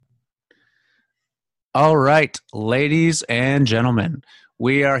All right, ladies and gentlemen,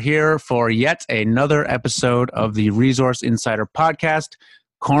 we are here for yet another episode of the Resource Insider Podcast,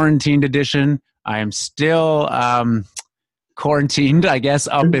 Quarantined Edition. I am still quarantined, I guess,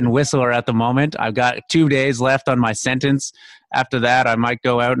 up in Whistler at the moment. I've got 2 days left on my sentence. After that, I might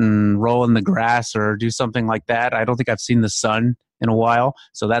go out and roll in the grass or do something like that. I don't think I've seen the sun in a while,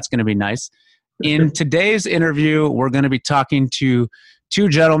 so that's going to be nice. In today's interview, we're going to be talking to two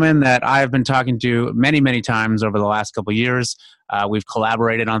gentlemen that I've been talking to many, many times over the last couple of years. We've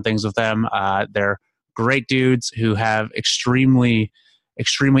collaborated on things with them. They're great dudes who have extremely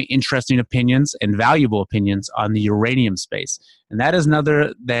interesting opinions and valuable opinions on the uranium space. And that is none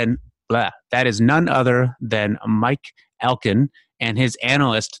other than Mike Elkin and his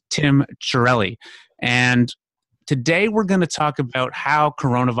analyst, Tim Chiarelli. And today we're going to talk about how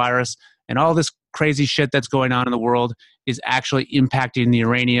coronavirus and all this crazy shit that's going on in the world is actually impacting the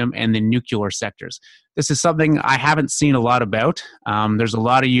uranium and the nuclear sectors. This is something I haven't seen a lot about. There's a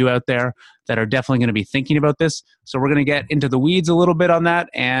lot of you out there that are definitely going to be thinking about this. So we're going to get into the weeds a little bit on that.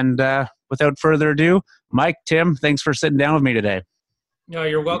 And without further ado, Mike, Tim, thanks for sitting down with me today. No,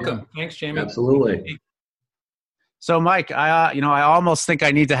 you're welcome. Yeah. Thanks, Jamie. Absolutely. So, Mike, I almost think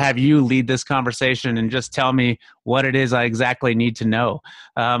I need to have you lead this conversation and just tell me what it is I exactly need to know.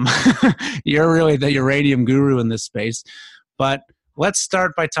 You're really the uranium guru in this space. But let's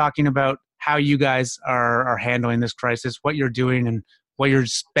start by talking about how you guys are handling this crisis, what you're doing, and what you're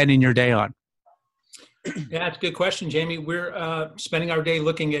spending your day on. Yeah, it's a good question, Jamie. We're spending our day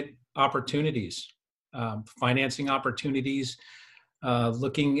looking at opportunities, financing opportunities,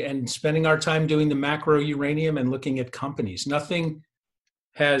 looking and spending our time doing the macro uranium and looking at companies. Nothing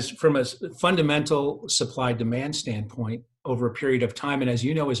has, from a fundamental supply-demand standpoint, over a period of time, and as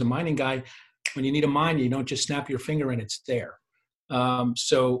you know, as a mining guy, when you need a mine, you don't just snap your finger and it's there.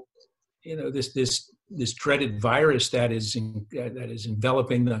 So, this dreaded virus that is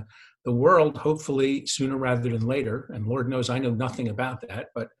enveloping the world, hopefully sooner rather than later, and Lord knows I know nothing about that,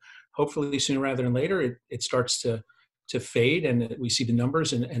 but hopefully sooner rather than later, it starts to fade, and we see the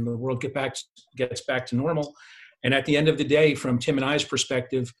numbers, and the world gets back to normal. And at the end of the day, from Tim and I's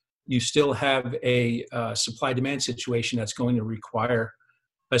perspective, you still have a supply-demand situation that's going to require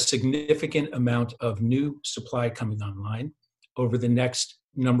a significant amount of new supply coming online over the next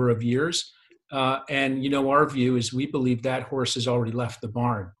number of years. And our view is we believe that horse has already left the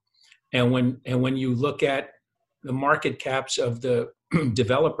barn. And when you look at the market caps of the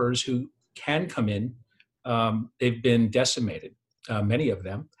developers who can come in, they've been decimated, many of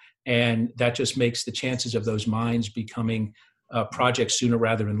them, and that just makes the chances of those mines becoming projects sooner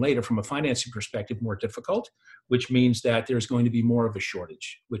rather than later from a financing perspective more difficult, which means that there's going to be more of a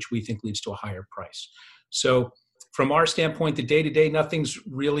shortage, which we think leads to a higher price. So from our standpoint, the day-to-day, nothing's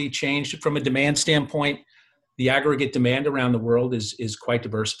really changed. From a demand standpoint, the aggregate demand around the world is quite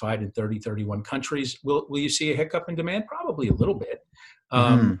diversified in 31 countries. Will you see a hiccup in demand? Probably a little bit.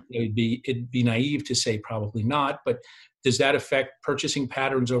 It'd be naive to say probably not, but does that affect purchasing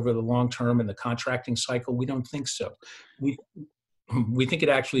patterns over the long term and the contracting cycle? We don't think so. We think it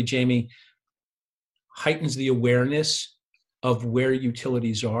actually, Jamie, heightens the awareness of where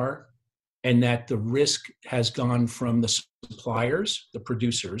utilities are, and that the risk has gone from the suppliers, the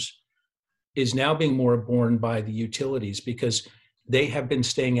producers, is now being more borne by the utilities because they have been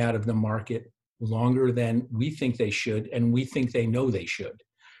staying out of the market longer than we think they should, and we think they know they should.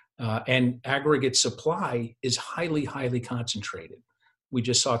 And aggregate supply is highly, highly concentrated. We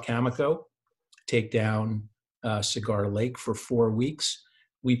just saw Cameco take down Cigar Lake for 4 weeks.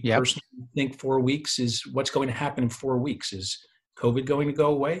 We personally think 4 weeks is what's going to happen in 4 weeks. Is COVID going to go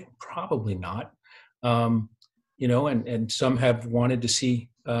away? Probably not. And some have wanted to see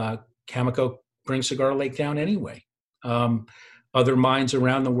Cameco bring Cigar Lake down anyway. Other mines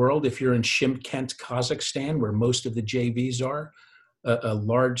around the world, if you're in Shymkent, Kazakhstan, where most of the JVs are, a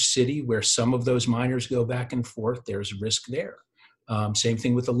large city where some of those miners go back and forth, there's risk there. Same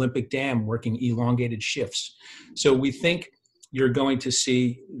thing with Olympic Dam, working elongated shifts. So we think you're going to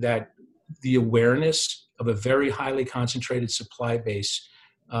see that the awareness of a very highly concentrated supply base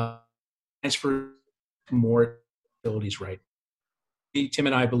transfer more utilities right. Tim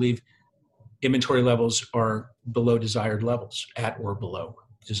and I believe inventory levels are below desired levels, at or below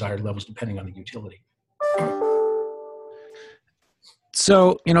desired levels, depending on the utility.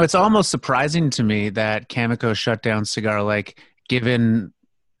 So, it's almost surprising to me that Cameco shut down Cigar Lake, given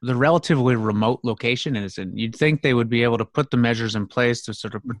the relatively remote location it is in. You'd think they would be able to put the measures in place to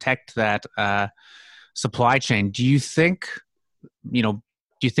sort of protect that supply chain. Do you think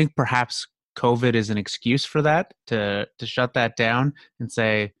perhaps COVID is an excuse for that, to shut that down and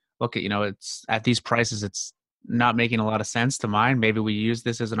say, look at, it's at these prices, it's not making a lot of sense to mine. Maybe we use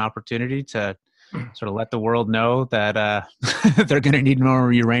this as an opportunity to sort of let the world know that they're going to need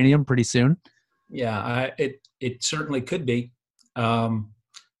more uranium pretty soon. Yeah, it certainly could be.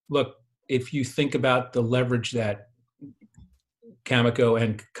 Look, if you think about the leverage that Cameco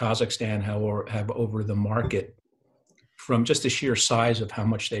and Kazakhstan have over the market from just the sheer size of how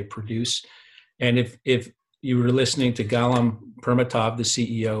much they produce, and if you were listening to Galam Permatov, the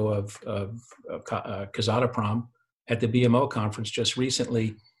CEO of Kazatomprom, at the BMO conference just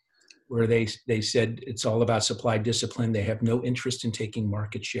recently, where they said it's all about supply discipline. They have no interest in taking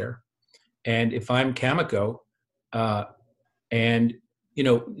market share. And if I'm Cameco, and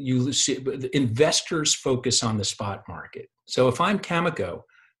you see, the investors focus on the spot market. So if I'm Cameco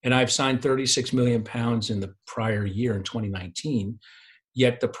and I've signed 36 million pounds in the prior year in 2019,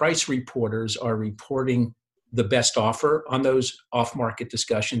 yet the price reporters are reporting the best offer on those off-market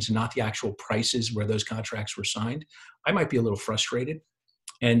discussions, not the actual prices where those contracts were signed, I might be a little frustrated.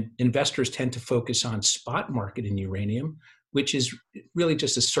 And investors tend to focus on spot market in uranium, which is really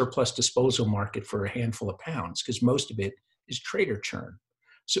just a surplus disposal market for a handful of pounds, because most of it is trader churn.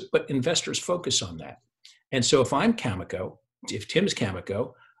 So, but investors focus on that. And so if I'm Cameco, if Tim's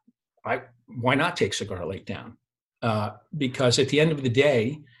Cameco, why not take Cigar Lake down? Because at the end of the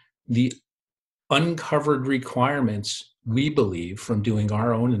day, the uncovered requirements, we believe, from doing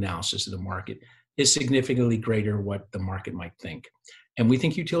our own analysis of the market, is significantly greater what the market might think. And we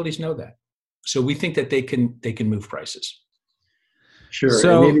think utilities know that. So we think that they can move prices. Sure.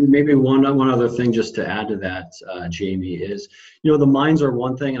 So, and maybe one other thing just to add to that, Jamie, is, the mines are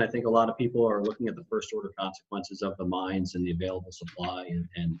one thing, and I think a lot of people are looking at the first order consequences of the mines and the available supply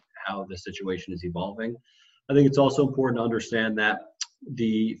and how the situation is evolving. I think it's also important to understand that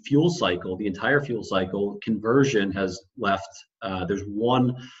the fuel cycle, the entire fuel cycle, conversion has left. There's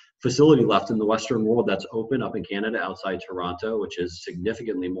one facility left in the Western world that's open up in Canada outside Toronto, which is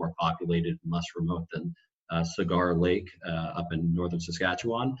significantly more populated and less remote than Cigar Lake up in northern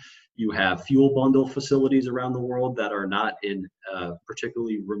Saskatchewan. You have fuel bundle facilities around the world that are not in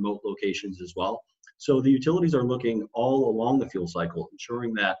particularly remote locations as well. So the utilities are looking all along the fuel cycle,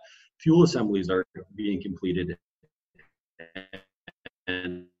 ensuring that fuel assemblies are being completed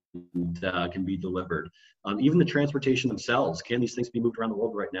and can be delivered. Even the transportation themselves, can these things be moved around the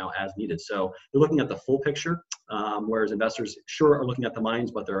world right now as needed? So they're looking at the full picture, whereas investors sure are looking at the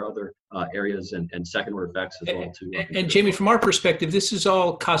mines, but there are other areas and second order effects as well too. And Jamie, from our perspective, this is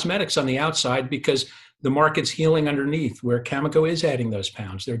all cosmetics on the outside because the market's healing underneath, where Cameco is adding those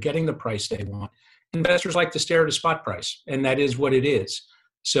pounds. They're getting the price they want. Investors like to stare at a spot price, and that is what it is.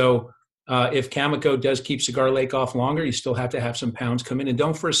 So if Cameco does keep Cigar Lake off longer, you still have to have some pounds come in. And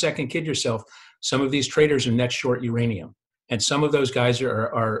don't for a second kid yourself. Some of these traders are net short uranium. And some of those guys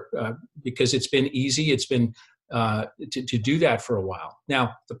are because it's been easy, it's been to do that for a while.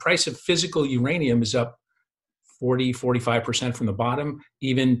 Now, the price of physical uranium is up 45% from the bottom.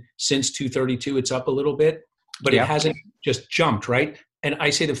 Even since 232, it's up a little bit, but It hasn't just jumped, right? And I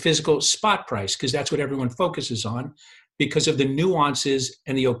say the physical spot price because that's what everyone focuses on, because of the nuances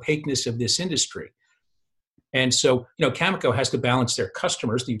and the opaqueness of this industry. And so, Cameco has to balance their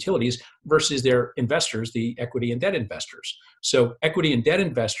customers, the utilities, versus their investors, the equity and debt investors. So equity and debt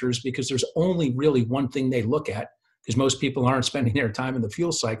investors, because there's only really one thing they look at, because most people aren't spending their time in the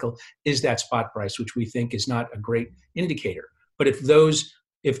fuel cycle, is that spot price, which we think is not a great indicator. But if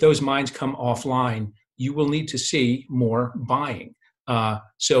those mines come offline, you will need to see more buying.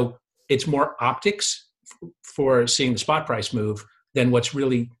 So it's more optics for seeing the spot price move than what's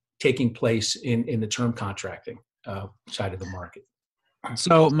really taking place in the term contracting side of the market.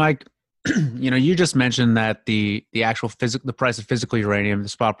 So, Mike, you just mentioned that the actual the price of physical uranium, the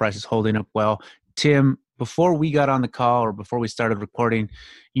spot price, is holding up well. Tim, before we got on the call or before we started recording,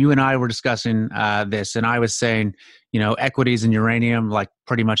 you and I were discussing this, and I was saying, equities in uranium, like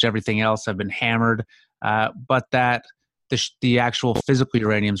pretty much everything else, have been hammered, but that the actual physical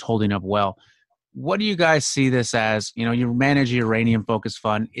uranium is holding up well. What do you guys see this as? You manage a uranium-focused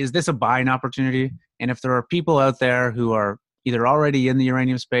fund. Is this a buying opportunity? And if there are people out there who are either already in the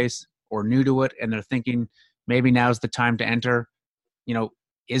uranium space or new to it, and they're thinking maybe now's the time to enter,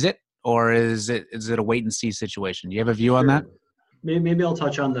 is it? Or is it a wait-and-see situation? Do you have a view on that? Maybe I'll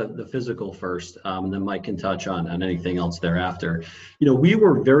touch on the physical first, and then Mike can touch on anything else thereafter. We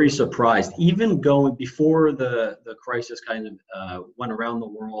were very surprised, even going before the crisis kind of went around the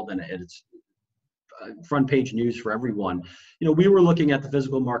world, and it's front page news for everyone. We were looking at the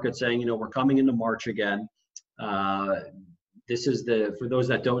physical market saying, we're coming into March again. This is for those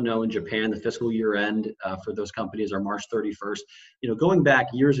that don't know, in Japan, the fiscal year end for those companies are March 31st. Going back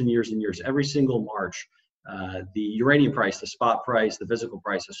years and years and years, every single March, the uranium price, the spot price, the physical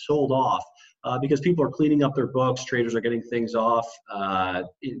price is sold off because people are cleaning up their books, traders are getting things off,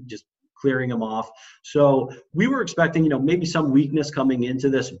 just clearing them off. So we were expecting, maybe some weakness coming into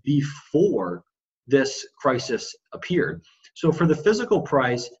this before this crisis appeared. So for the physical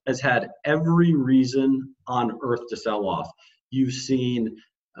price has had every reason on earth to sell off. You've seen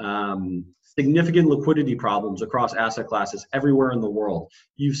significant liquidity problems across asset classes everywhere in the world.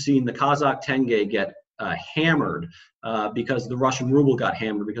 You've seen the Kazakh tenge get hammered because the Russian ruble got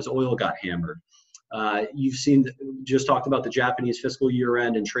hammered, because oil got hammered. You've seen, just talked about the Japanese fiscal year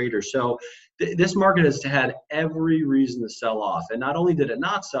end and traders. So this market has had every reason to sell off. And not only did it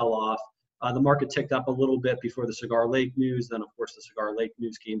not sell off, the market ticked up a little bit before the Cigar Lake news. Then, of course, the Cigar Lake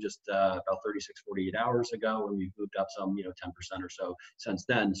news came just about 36, 48 hours ago, and we've moved up some, 10% or so since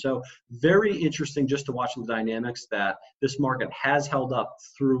then. So very interesting just to watch the dynamics that this market has held up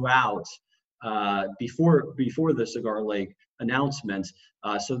throughout before the Cigar Lake announcement.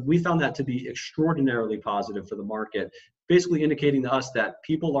 So we found that to be extraordinarily positive for the market, basically indicating to us that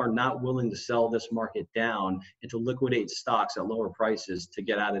people are not willing to sell this market down and to liquidate stocks at lower prices to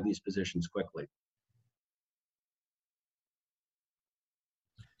get out of these positions quickly.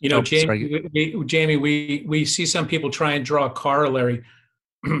 Jamie, we see some people try and draw a corollary,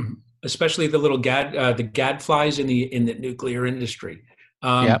 especially the little gadflies in the nuclear industry.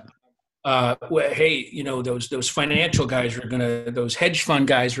 Hey, those financial guys those hedge fund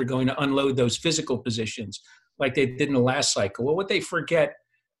guys are going to unload those physical positions like they did in the last cycle. Well, what they forget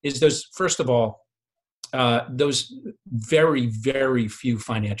is first of all, those very, very few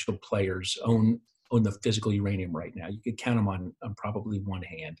financial players own the physical uranium right now. You could count them on probably one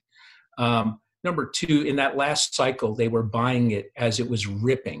hand. Number two, in that last cycle, they were buying it as it was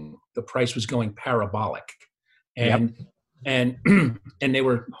ripping. The price was going parabolic. And they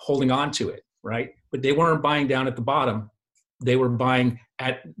were holding on to it, right? But they weren't buying down at the bottom. They were buying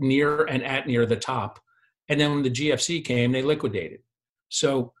at near the top. And then when the GFC came, they liquidated.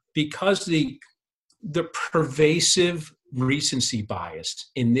 So because the pervasive recency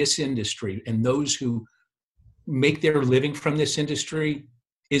bias in this industry and those who make their living from this industry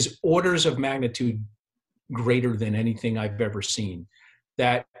is orders of magnitude greater than anything I've ever seen,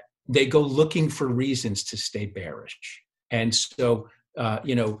 that they go looking for reasons to stay bearish. And so,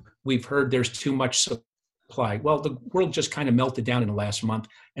 we've heard there's too much supply. Well, the world just kind of melted down in the last month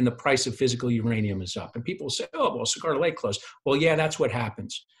and the price of physical uranium is up. And people say, oh, well, Cigar Lake closed. Well, yeah, that's what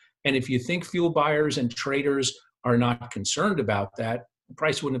happens. And if you think fuel buyers and traders are not concerned about that, the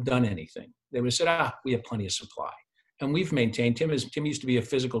price wouldn't have done anything. They would have said, we have plenty of supply. And we've maintained, Tim used to be a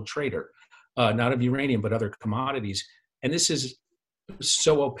physical trader, not of uranium, but other commodities. And this is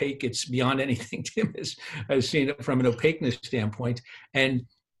so opaque, it's beyond anything Tim has seen it from an opaqueness standpoint. And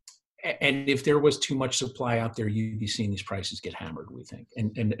if there was too much supply out there, you'd be seeing these prices get hammered, we think.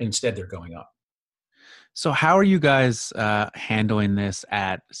 And instead, they're going up. So how are you guys handling this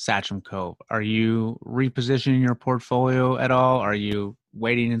at Sachem Cove? Are you repositioning your portfolio at all? Are you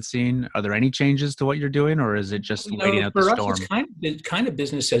waiting and seeing? Are there any changes to what you're doing, or is it just waiting out the storm? For us, it's kind of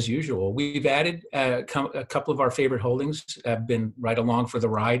business as usual. We've added a couple of our favorite holdings have been right along for the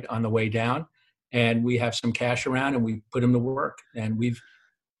ride on the way down, and we have some cash around, and we put them to work. And we've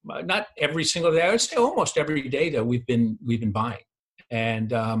not every single day, I would say almost every day, though, we've been buying.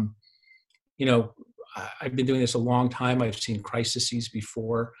 And I've been doing this a long time. I've seen crises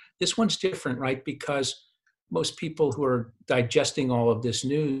before. This one's different, right? Because most people who are digesting all of this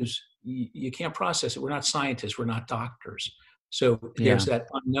news, you can't process it. We're not scientists. We're not doctors. So there's that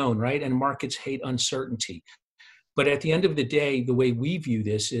unknown, right? And markets hate uncertainty. But at the end of the day, the way we view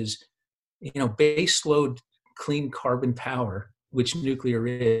this is, base load clean carbon power, which nuclear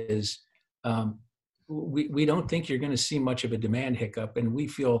is, we don't think you're going to see much of a demand hiccup. And we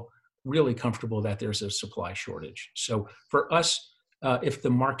feel really comfortable that there's a supply shortage. So for us, if the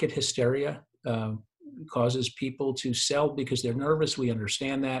market hysteria causes people to sell because they're nervous, we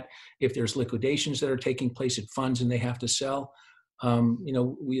understand that. If there's liquidations that are taking place at funds and they have to sell,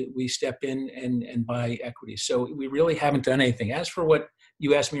 we step in and buy equity. So we really haven't done anything. As for what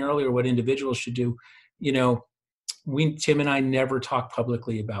you asked me earlier, what individuals should do, Tim and I never talk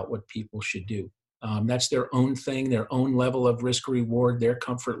publicly about what people should do. That's their own thing, their own level of risk reward, their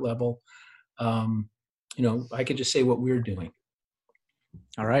comfort level. I could just say what we're doing.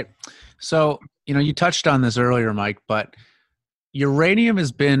 All right. So, you touched on this earlier, Mike, but uranium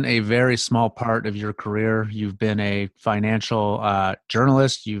has been a very small part of your career. You've been a financial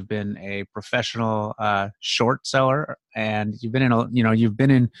journalist. You've been a professional short seller, and you've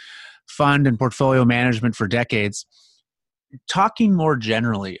been in fund and portfolio management for decades. Talking more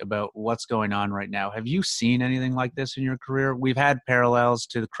generally about what's going on right now, have you seen anything like this in your career? We've had parallels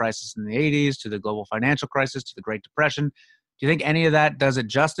to the crisis in the 80s, to the global financial crisis, to the Great Depression. Do you think any of that does it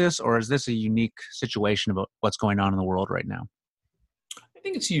justice, or is this a unique situation about what's going on in the world right now? I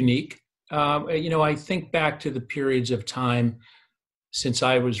think it's unique. I think back to the periods of time since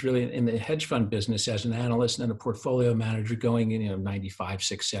I was really in the hedge fund business as an analyst and a portfolio manager going in, 95,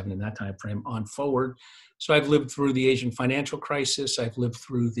 6, 7 in that time frame on forward. So I've lived through the Asian financial crisis. I've lived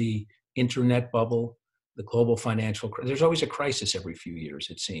through the internet bubble, the global financial crisis. There's always a crisis every few years,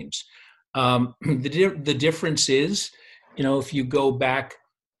 it seems. The difference is, if you go back,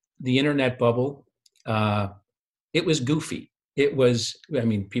 the internet bubble, it was goofy.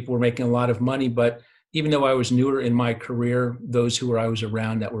 People were making a lot of money, but even though I was newer in my career, those I was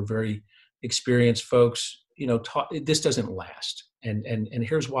around that were very experienced folks, this doesn't last. And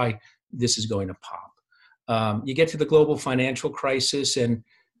here's why this is going to pop. You get to the global financial crisis, and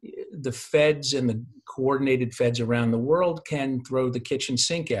the feds and the coordinated feds around the world can throw the kitchen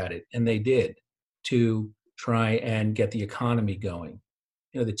sink at it, and they did, to try and get the economy going.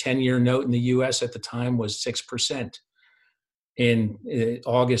 The 10-year note in the U.S. at the time was 6%. In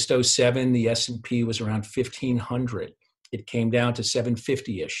August 2007, the S&P was around 1,500. It came down to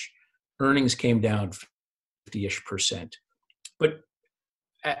 750-ish. Earnings came down 50-ish%. But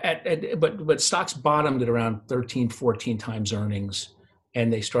stocks bottomed at around 13, 14 times earnings,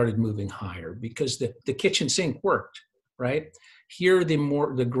 and they started moving higher because the kitchen sink worked, right? Here,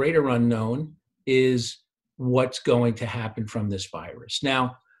 the greater unknown is what's going to happen from this virus.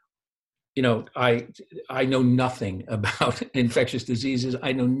 Now, I know nothing about infectious diseases.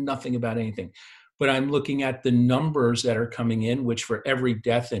 I know nothing about anything, but I'm looking at the numbers that are coming in, which for every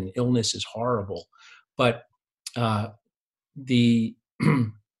death and illness is horrible. But at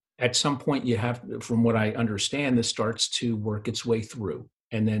some point you have, from what I understand, this starts to work its way through,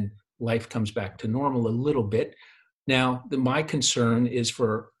 and then life comes back to normal a little bit. Now, my concern is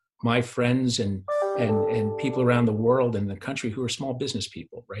for my friends and people around the world and the country who are small business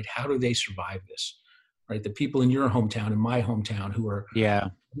people, right? How do they survive this, right? The people in your hometown and my hometown who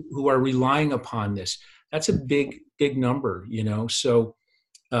are relying upon this. That's a big number, So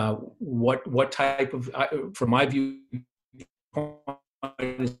what type of, from my view,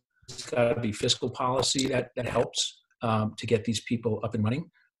 it's got to be fiscal policy that helps to get these people up and running.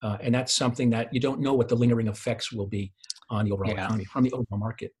 And that's something that you don't know what the lingering effects will be on the overall economy, from the overall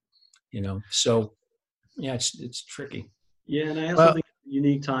market, So, yeah, it's tricky. Yeah, and I also think it's a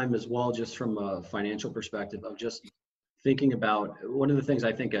unique time as well, just from a financial perspective of just thinking about, one of the things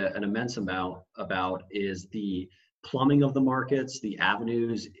I think an immense amount about is the plumbing of the markets, the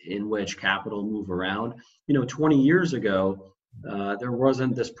avenues in which capital move around. 20 years ago, there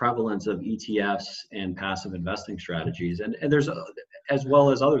wasn't this prevalence of ETFs and passive investing strategies. And there's, as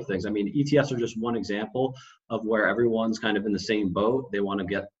well as other things. ETFs are just one example of where everyone's kind of in the same boat. They want to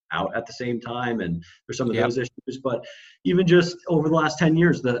get out at the same time, and there's some of those issues. But even just over the last 10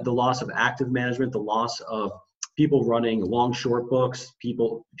 years, the loss of active management, the loss of people running long short books,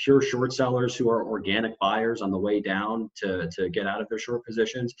 pure short sellers who are organic buyers on the way down to get out of their short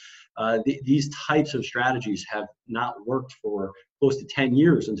positions. These types of strategies have not worked for close to 10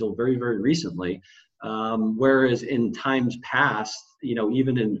 years until very, very recently. Whereas in times past,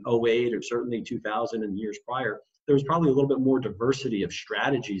 even in 2008 or certainly 2000 and years prior, there was probably a little bit more diversity of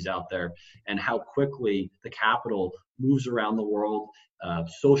strategies out there, and how quickly the capital moves around the world,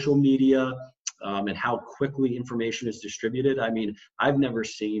 social media, and how quickly information is distributed. I've never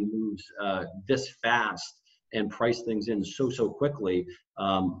seen moves this fast and price things in so quickly,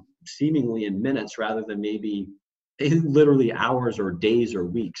 seemingly in minutes rather than maybe literally hours or days or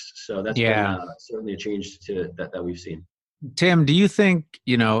weeks. So that's been certainly a change that we've seen. Tim, do you think,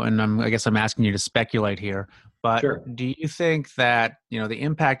 and I guess I'm asking you to speculate here, but Sure. Do you think that, the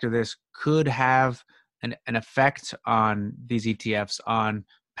impact of this could have an effect on these ETFs, on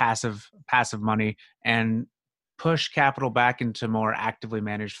passive money, and push capital back into more actively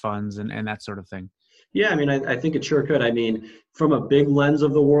managed funds and that sort of thing? Yeah, I think it sure could. From a big lens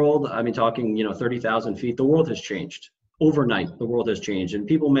of the world, talking, 30,000 feet, the world has changed. Overnight, the world has changed, and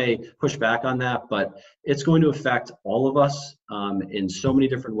people may push back on that, but it's going to affect all of us in so many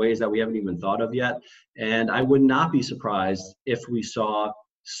different ways that we haven't even thought of yet. And I would not be surprised if we saw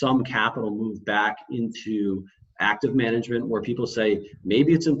some capital move back into active management, where people say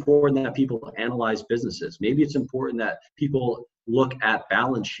maybe it's important that people analyze businesses. Maybe it's important that people look at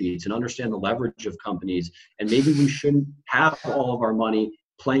balance sheets and understand the leverage of companies. And maybe we shouldn't have all of our money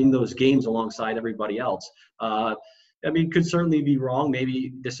playing those games alongside everybody else. I mean, could certainly be wrong.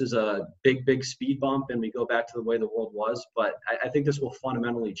 Maybe this is a big speed bump and we go back to the way the world was. But I think this will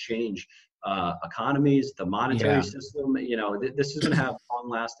fundamentally change economies, the monetary system. You know, this is going to have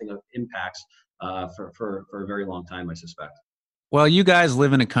long-lasting impacts for a very long time, I suspect. Well, you guys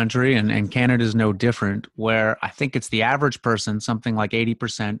live in a country, and Canada is no different, where I think it's the average person, something like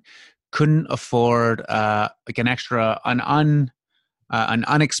 80%, couldn't afford like an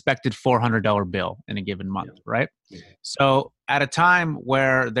unexpected $400 bill in a given month, right? Yeah. So at a time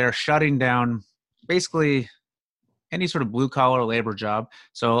where they're shutting down basically any sort of blue-collar labor job.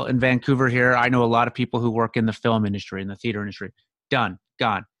 So in Vancouver here, I know a lot of people who work in the film industry, in the theater industry. Done,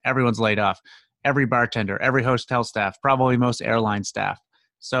 gone. Everyone's laid off. Every bartender, every hotel staff, probably most airline staff.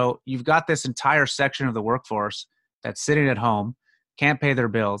 So you've got this entire section of the workforce that's sitting at home, can't pay their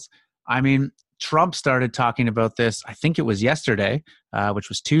bills. I mean, Trump started talking about this, I think it was yesterday, which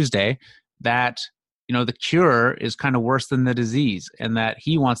was Tuesday, that, you know, the cure is kind of worse than the disease, and that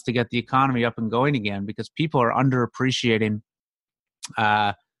he wants to get the economy up and going again because people are underappreciating,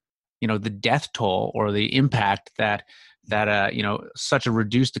 you know, the death toll or the impact that you know, such a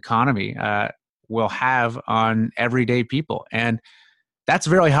reduced economy will have on everyday people. And that's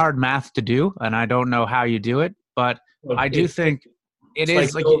really hard math to do, and I don't know how you do it, but I do think it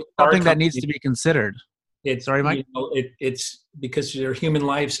is like something that needs to be considered. Sorry, Mike? You know, it's because there are human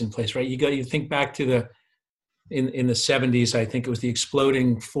lives in place, right? You think back to in the 70s, I think it was the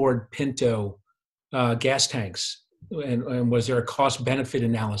exploding Ford Pinto gas tanks. And was there a cost benefit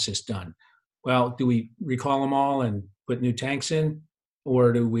analysis done? Well, do we recall them all and put new tanks in,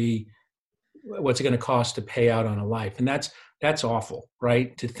 or what's it going to cost to pay out on a life? And that's awful,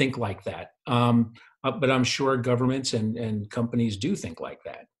 right? To think like that. But I'm sure governments and companies do think like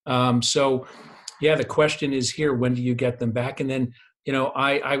that. So yeah, the question is here, when do you get them back? And then, you know,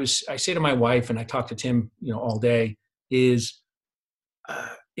 I say to my wife, and I talk to Tim, you know, all day, is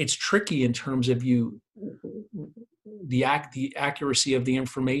it's tricky in terms of the accuracy of the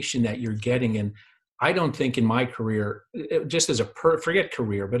information that you're getting. And I don't think in my career, just as forget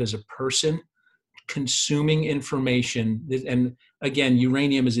career, but as a person consuming information, and again,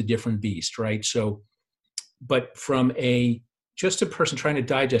 uranium is a different beast, right? So, but from just a person trying to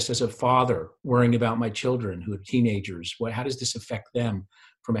digest, as a father worrying about my children who are teenagers, how does this affect them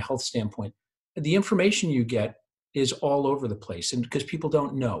from a health standpoint? The information you get is all over the place, and because people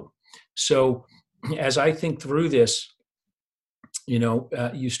don't know. So as I think through this, you know,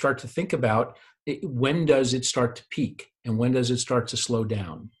 you start to think about when does it start to peak and when does it start to slow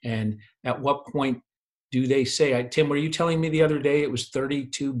down? And at what point do they say, Tim, were you telling me the other day it was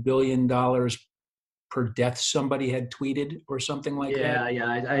 $32 billion per death somebody had tweeted or something like that? Yeah,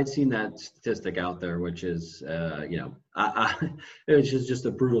 I had seen that statistic out there, which is, you know, it's just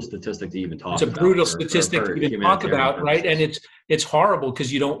a brutal statistic to even talk about. It's a brutal statistic to even talk about, right? And it's horrible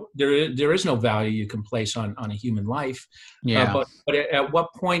because there is no value you can place on a human life. Yeah. But at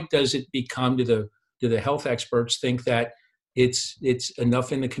what point does it become, do the health experts think that it's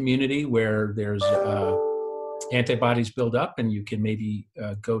enough in the community where there's antibodies build up and you can maybe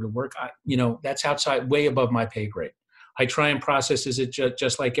go to work? You know, that's way above my pay grade. I try and process it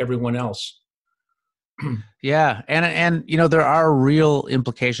just like everyone else. Yeah. And, you know, there are real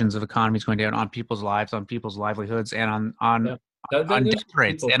implications of economies going down on people's lives, on people's livelihoods, and on death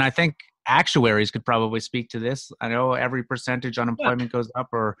rates. And I think actuaries could probably speak to this. I know every percentage unemployment goes up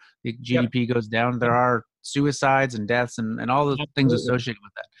or the GDP goes down, there are suicides and deaths and all the things associated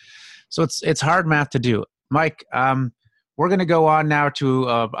with that. So it's hard math to do. Mike, we're going to go on now to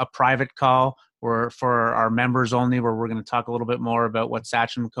a private call for our members only, where we're going to talk a little bit more about what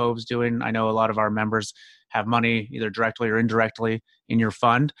Sachem Cove's doing. I know a lot of our members have money either directly or indirectly in your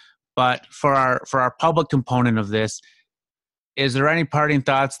fund. But for our public component of this, is there any parting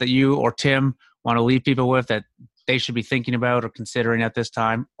thoughts that you or Tim want to leave people with that they should be thinking about or considering at this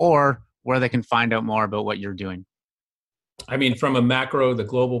time, or where they can find out more about what you're doing? I mean, from a macro, the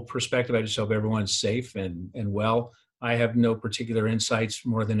global perspective, I just hope everyone's safe and well. I have no particular insights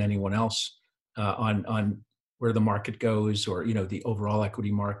more than anyone else on where the market goes, or, you know, the overall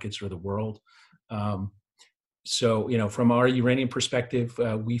equity markets or the world. So, you know, from our uranium perspective,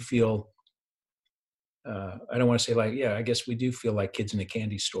 we feel, I don't want to say I guess we do feel like kids in a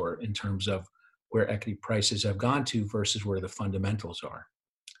candy store in terms of where equity prices have gone to versus where the fundamentals are.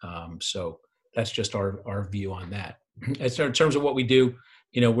 So that's just our view on that. As in terms of what we do,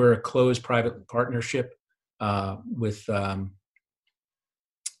 you know, we're a closed private partnership with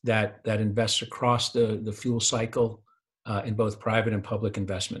that invests across the fuel cycle in both private and public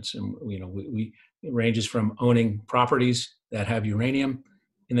investments. And, it ranges from owning properties that have uranium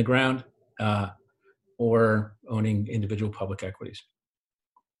in the ground or owning individual public equities.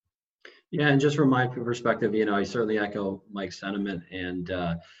 Yeah, and just from my perspective, I certainly echo Mike's sentiment, and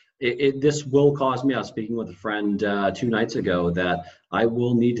this will cause me. I was speaking with a friend 2 nights ago that I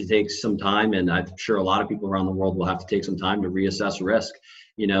will need to take some time, and I'm sure a lot of people around the world will have to take some time to reassess risk.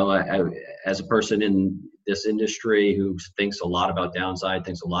 As a person in this industry who thinks a lot about downside,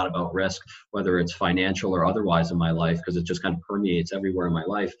 thinks a lot about risk, whether it's financial or otherwise in my life, because it just kind of permeates everywhere in my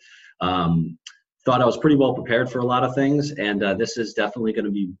life. Thought I was pretty well prepared for a lot of things, and this is definitely going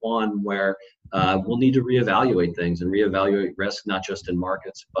to be one where we'll need to reevaluate things and reevaluate risk, not just in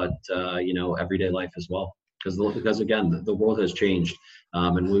markets, but everyday life as well. Because again, the world has changed,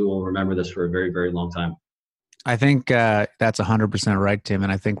 and we will remember this for a very, very long time. I think that's 100% right, Tim,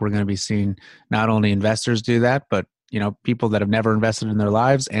 and I think we're going to be seeing not only investors do that, but people that have never invested in their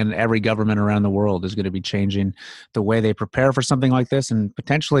lives, and every government around the world is going to be changing the way they prepare for something like this, and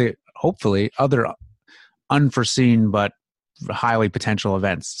potentially, hopefully, other unforeseen but highly potential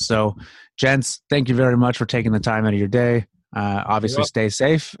events. So, gents, thank you very much for taking the time out of your day. Obviously, stay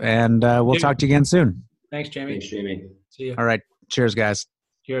safe, and we'll talk to you again soon. Thanks, Jamie. Thanks, Jamie. See you. All right. Cheers, guys.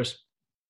 Cheers.